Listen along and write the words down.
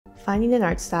Finding an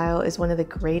art style is one of the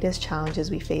greatest challenges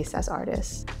we face as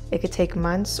artists. It could take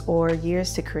months or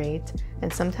years to create,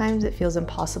 and sometimes it feels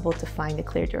impossible to find a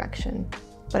clear direction.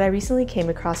 But I recently came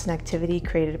across an activity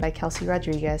created by Kelsey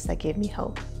Rodriguez that gave me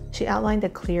hope. She outlined a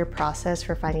clear process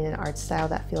for finding an art style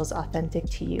that feels authentic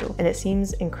to you, and it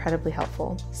seems incredibly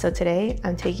helpful. So today,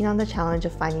 I'm taking on the challenge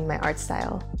of finding my art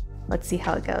style. Let's see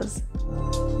how it goes.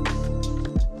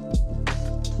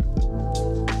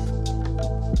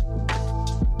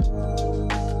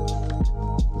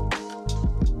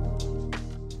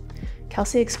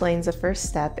 Kelsey explains the first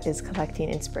step is collecting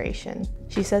inspiration.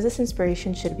 She says this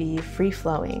inspiration should be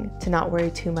free-flowing, to not worry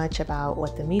too much about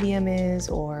what the medium is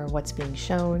or what's being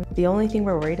shown. The only thing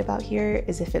we're worried about here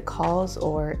is if it calls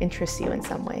or interests you in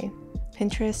some way.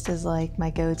 Pinterest is like my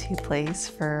go-to place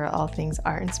for all things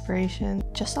art inspiration.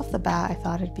 Just off the bat, I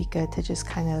thought it'd be good to just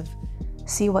kind of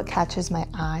see what catches my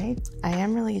eye. I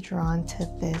am really drawn to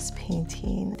this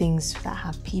painting. Things that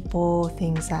have people,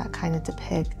 things that kind of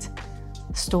depict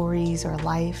stories or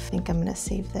life. I think I'm gonna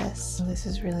save this. This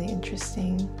is really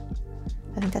interesting.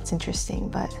 I think that's interesting,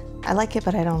 but I like it,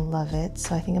 but I don't love it.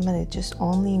 So I think I'm gonna just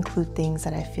only include things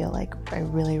that I feel like I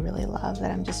really, really love,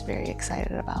 that I'm just very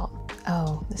excited about.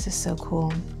 Oh, this is so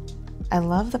cool. I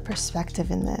love the perspective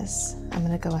in this. I'm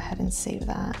gonna go ahead and save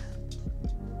that.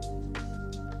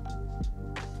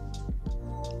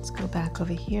 Let's go back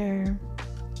over here.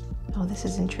 Oh, this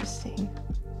is interesting.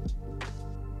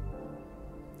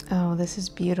 Oh, this is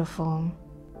beautiful.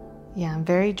 Yeah, I'm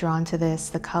very drawn to this,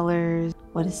 the colors,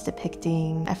 what it's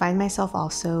depicting. I find myself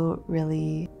also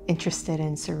really interested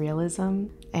in surrealism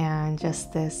and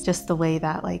just the way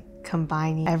that like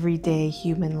combining everyday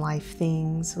human life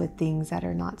things with things that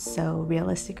are not so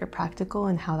realistic or practical,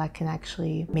 and how that can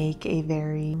actually make a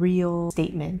very real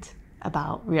statement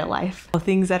about real life.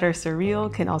 Things that are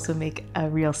surreal can also make a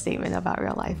real statement about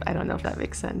real life. I don't know if that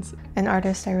makes sense. An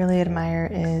artist I really admire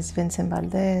is Vincent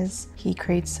Valdez. He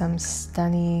creates some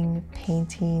stunning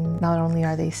painting. Not only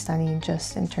are they stunning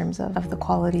just in terms of the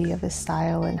quality of his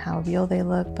style and how real they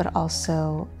look, but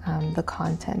also the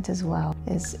content as well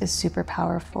is super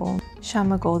powerful.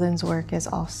 Shama Golden's work is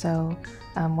also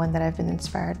one that I've been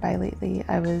inspired by lately.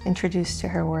 I was introduced to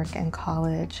her work in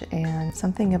college, and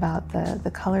something about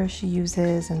the colors she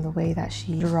uses and the way that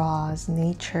she draws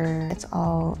nature, it's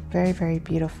all very, very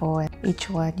beautiful. And each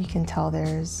one, you can tell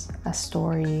there's a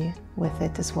story with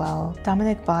it as well.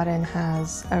 Dominic Baden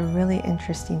has a really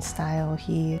interesting style.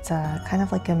 It's kind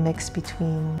of like a mix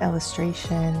between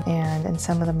illustration and in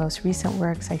some of the most recent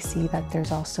works I see that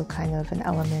there's also kind of an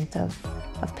element of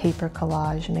paper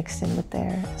collage mixed in with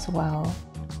there as well.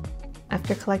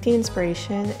 After collecting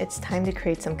inspiration, it's time to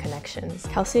create some connections.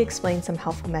 Kelsey explained some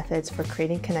helpful methods for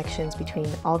creating connections between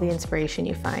all the inspiration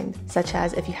you find, such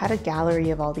as if you had a gallery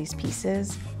of all these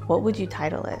pieces, what would you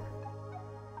title it?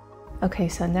 Okay,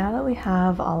 so now that we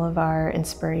have all of our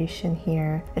inspiration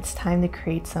here, it's time to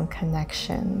create some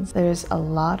connections. There's a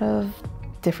lot of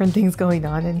different things going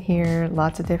on in here,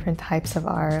 lots of different types of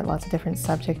art, lots of different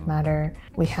subject matter.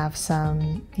 We have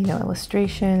some,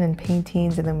 illustration and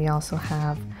paintings, and then we also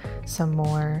have some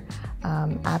more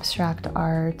abstract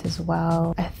art as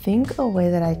well. I think a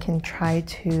way that I can try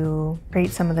to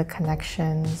create some of the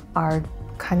connections are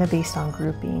kind of based on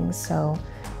groupings. So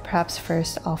perhaps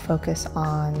first I'll focus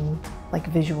on like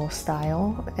visual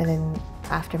style, and then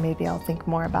after maybe I'll think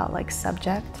more about like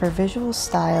subject. For visual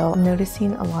style, I'm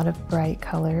noticing a lot of bright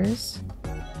colors.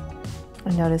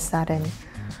 I noticed that in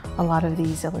a lot of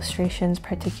these illustrations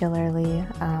particularly,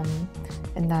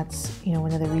 and that's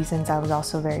one of the reasons I was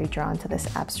also very drawn to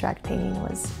this abstract painting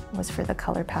was for the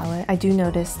color palette. I do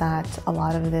notice that a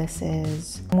lot of this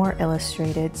is more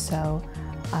illustrated, so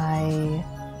I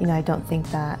don't think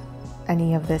that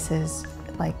any of this is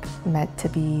like meant to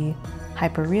be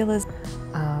hyper realism.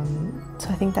 So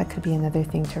I think that could be another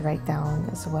thing to write down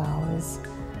as well, is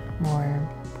more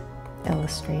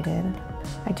illustrated.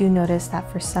 I do notice that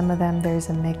for some of them there's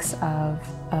a mix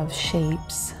of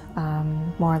shapes,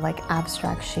 more like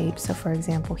abstract shapes. So for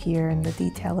example, here in the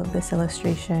detail of this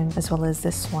illustration, as well as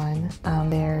this one,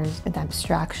 there's an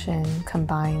abstraction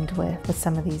combined with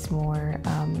some of these more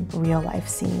real life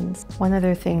scenes. One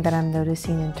other thing that I'm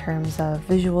noticing in terms of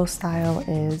visual style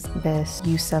is this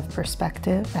use of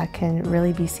perspective that can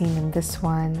really be seen in this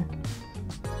one,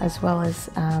 as well as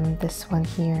this one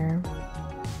here.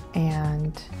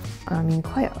 And I mean,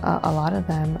 quite a lot of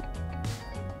them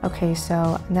Okay,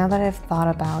 so now that I've thought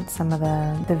about some of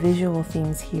the visual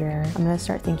themes here, I'm gonna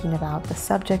start thinking about the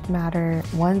subject matter.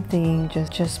 One thing,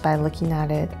 just by looking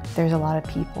at it, there's a lot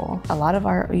of people. A lot of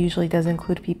art usually does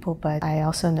include people, but I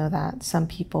also know that some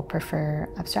people prefer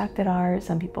abstracted art,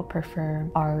 some people prefer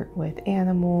art with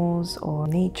animals or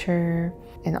nature.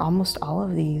 In almost all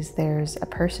of these, there's a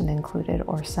person included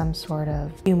or some sort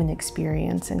of human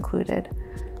experience included.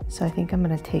 So I think I'm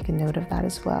gonna take a note of that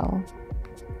as well.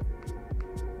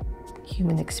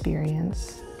 Human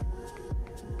experience.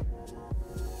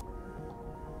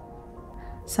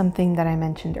 Something that I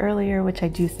mentioned earlier, which I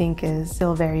do think is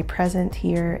still very present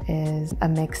here, is a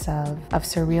mix of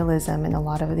surrealism in a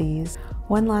lot of these.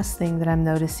 One last thing that I'm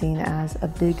noticing as a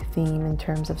big theme in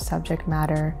terms of subject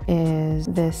matter is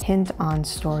this hint on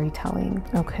storytelling.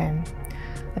 Okay.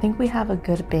 I think we have a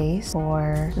good base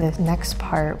for this next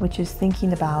part, which is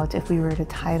thinking about if we were to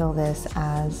title this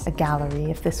as a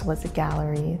gallery, if this was a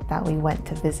gallery that we went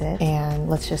to visit, and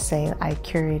let's just say I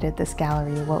curated this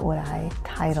gallery, what would I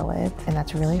title it? And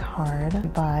that's really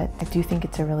hard, but I do think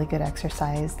it's a really good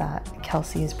exercise that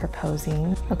Kelsey is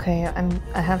proposing. Okay,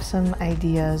 I have some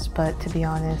ideas, but to be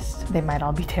honest, they might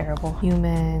all be terrible.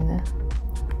 Human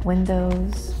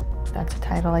windows, that's a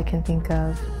title I can think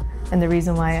of. And the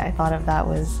reason why I thought of that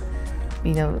was,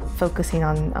 you know, focusing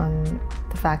on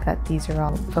the fact that these are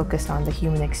all focused on the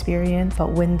human experience,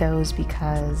 but windows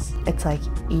because it's like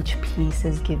each piece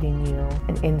is giving you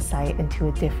an insight into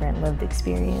a different lived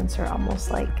experience, or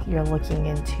almost like you're looking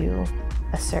into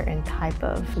a certain type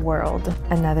of world.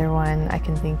 Another one I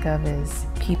can think of is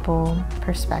people,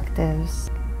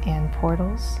 perspectives, and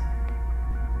portals.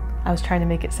 I was trying to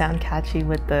make it sound catchy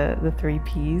with the 3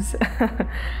 Ps,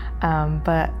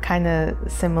 but kind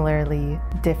of similarly,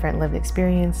 different lived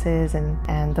experiences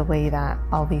and the way that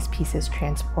all these pieces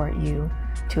transport you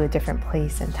to a different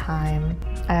place and time.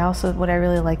 What I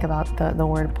really like about the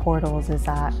word portals is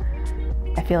that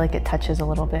I feel like it touches a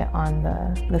little bit on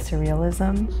the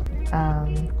surrealism.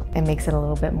 It makes it a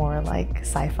little bit more like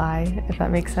sci-fi, if that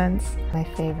makes sense. My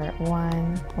favorite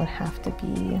one would have to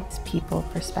be people,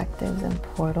 perspectives, and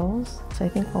portals. So I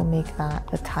think we'll make that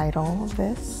the title of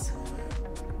this.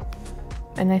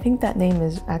 And I think that name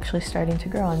is actually starting to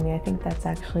grow on me. I think that's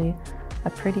actually a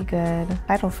pretty good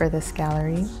title for this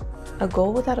gallery. A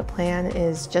goal without a plan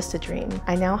is just a dream.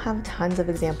 I now have tons of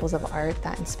examples of art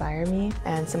that inspire me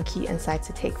and some key insights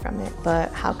to take from it,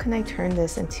 but how can I turn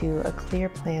this into a clear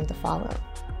plan to follow?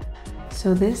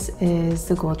 So this is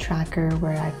the goal tracker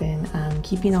where I've been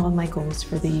keeping all of my goals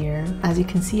for the year. As you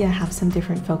can see, I have some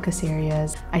different focus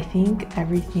areas. I think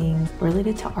everything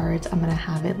related to art, I'm gonna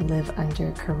have it live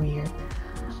under career.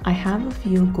 I have a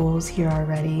few goals here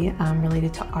already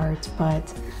related to art,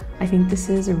 but I think this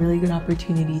is a really good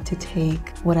opportunity to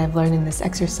take what I've learned in this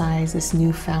exercise, this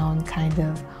newfound kind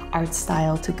of art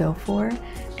style to go for,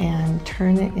 and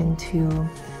turn it into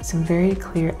some very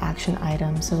clear action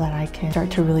items so that I can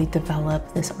start to really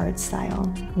develop this art style.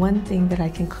 One thing that I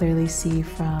can clearly see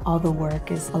from all the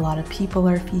work is a lot of people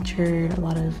are featured, a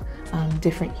lot of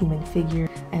different human figures,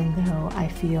 and though I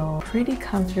feel pretty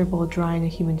comfortable drawing a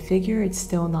human figure, it's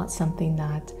still not something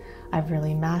that I've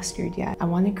really mastered yet. I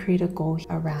want to create a goal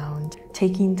around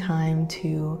taking time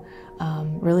to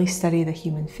really study the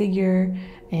human figure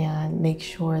and make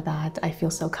sure that I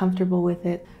feel so comfortable with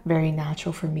it. Very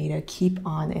natural for me to keep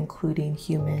on including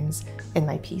humans in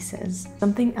my pieces.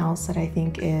 Something else that I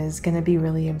think is going to be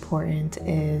really important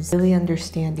is really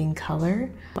understanding color.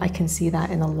 I can see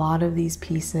that in a lot of these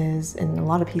pieces, and a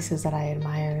lot of pieces that I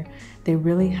admire, they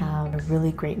really have a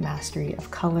really great mastery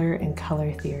of color and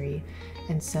color theory.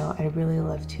 And so I'd really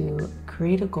love to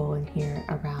create a goal in here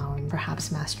around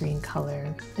perhaps mastering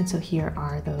color. And so here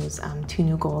are those 2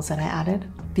 new goals that I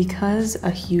added. Because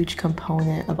a huge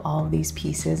component of all of these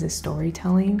pieces is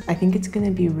storytelling, I think it's going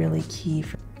to be really key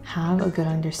for have a good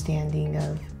understanding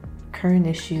of current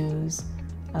issues,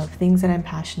 of things that I'm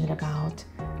passionate about,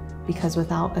 because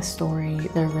without a story,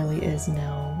 there really is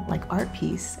no like art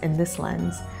piece in this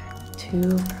lens.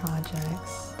 2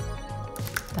 projects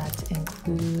that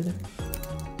include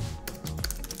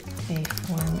a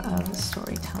form of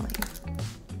storytelling.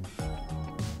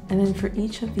 And then for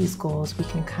each of these goals, we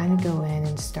can kind of go in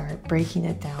and start breaking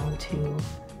it down to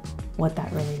what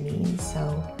that really means.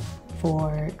 So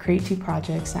for create 2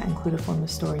 projects that include a form of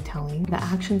storytelling, the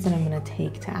actions that I'm going to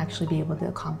take to actually be able to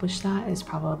accomplish that is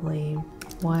probably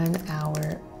 1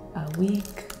 hour a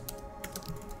week,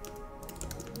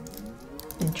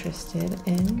 interested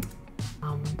in.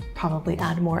 Probably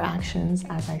add more actions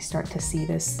as I start to see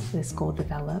this goal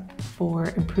develop.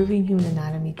 For improving human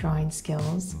anatomy drawing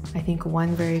skills, I think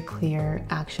one very clear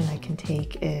action I can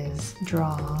take is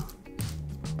draw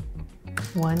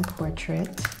one portrait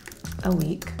a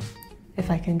week. If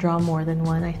I can draw more than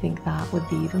one, I think that would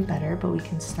be even better, but we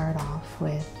can start off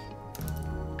with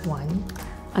one.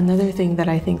 Another thing that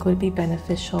I think would be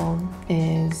beneficial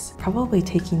is probably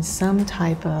taking some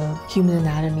type of human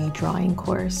anatomy drawing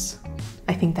course.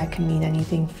 I think that can mean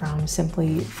anything from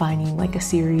simply finding like a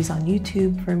series on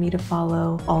YouTube for me to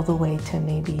follow, all the way to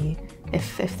maybe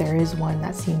if there is one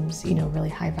that seems, you know, really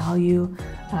high value,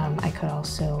 I could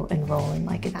also enroll in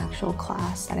like an actual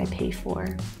class that I pay for.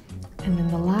 And then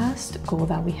the last goal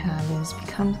that we have is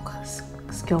become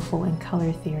skillful in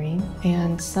color theory.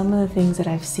 And some of the things that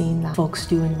I've seen that folks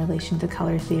do in relation to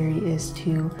color theory is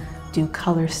to do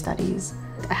color studies.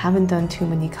 I haven't done too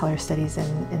many color studies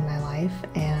in my life,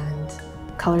 and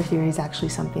color theory is actually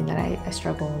something that I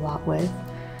struggle a lot with.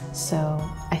 So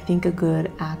I think a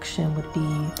good action would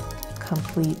be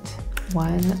complete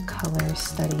one color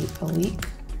study a week.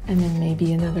 And then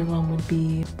maybe another one would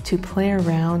be to play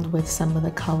around with some of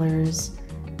the colors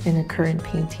in a current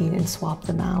painting and swap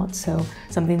them out. So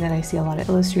something that I see a lot of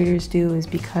illustrators do is,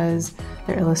 because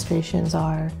their illustrations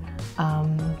are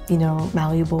you know,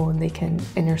 malleable and they can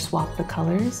interswap the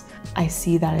colors, I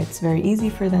see that it's very easy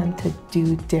for them to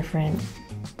do different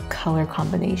color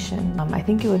combination. I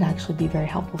think it would actually be very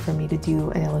helpful for me to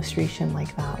do an illustration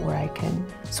like that, where I can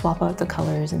swap out the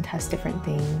colors and test different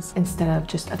things. Instead of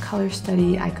just a color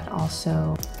study, I could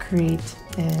also create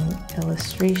an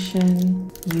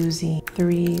illustration using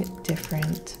 3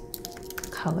 different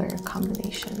color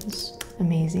combinations.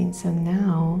 Amazing. So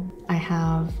now I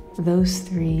have those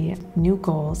 3 new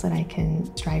goals that I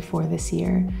can strive for this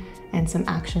year and some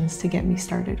actions to get me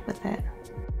started with it.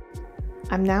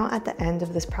 I'm now at the end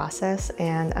of this process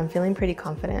and I'm feeling pretty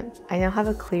confident. I now have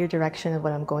a clear direction of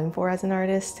what I'm going for as an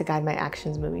artist to guide my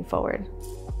actions moving forward.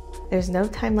 There's no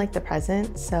time like the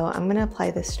present, so I'm gonna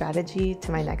apply this strategy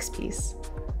to my next piece.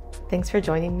 Thanks for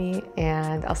joining me,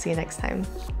 and I'll see you next time.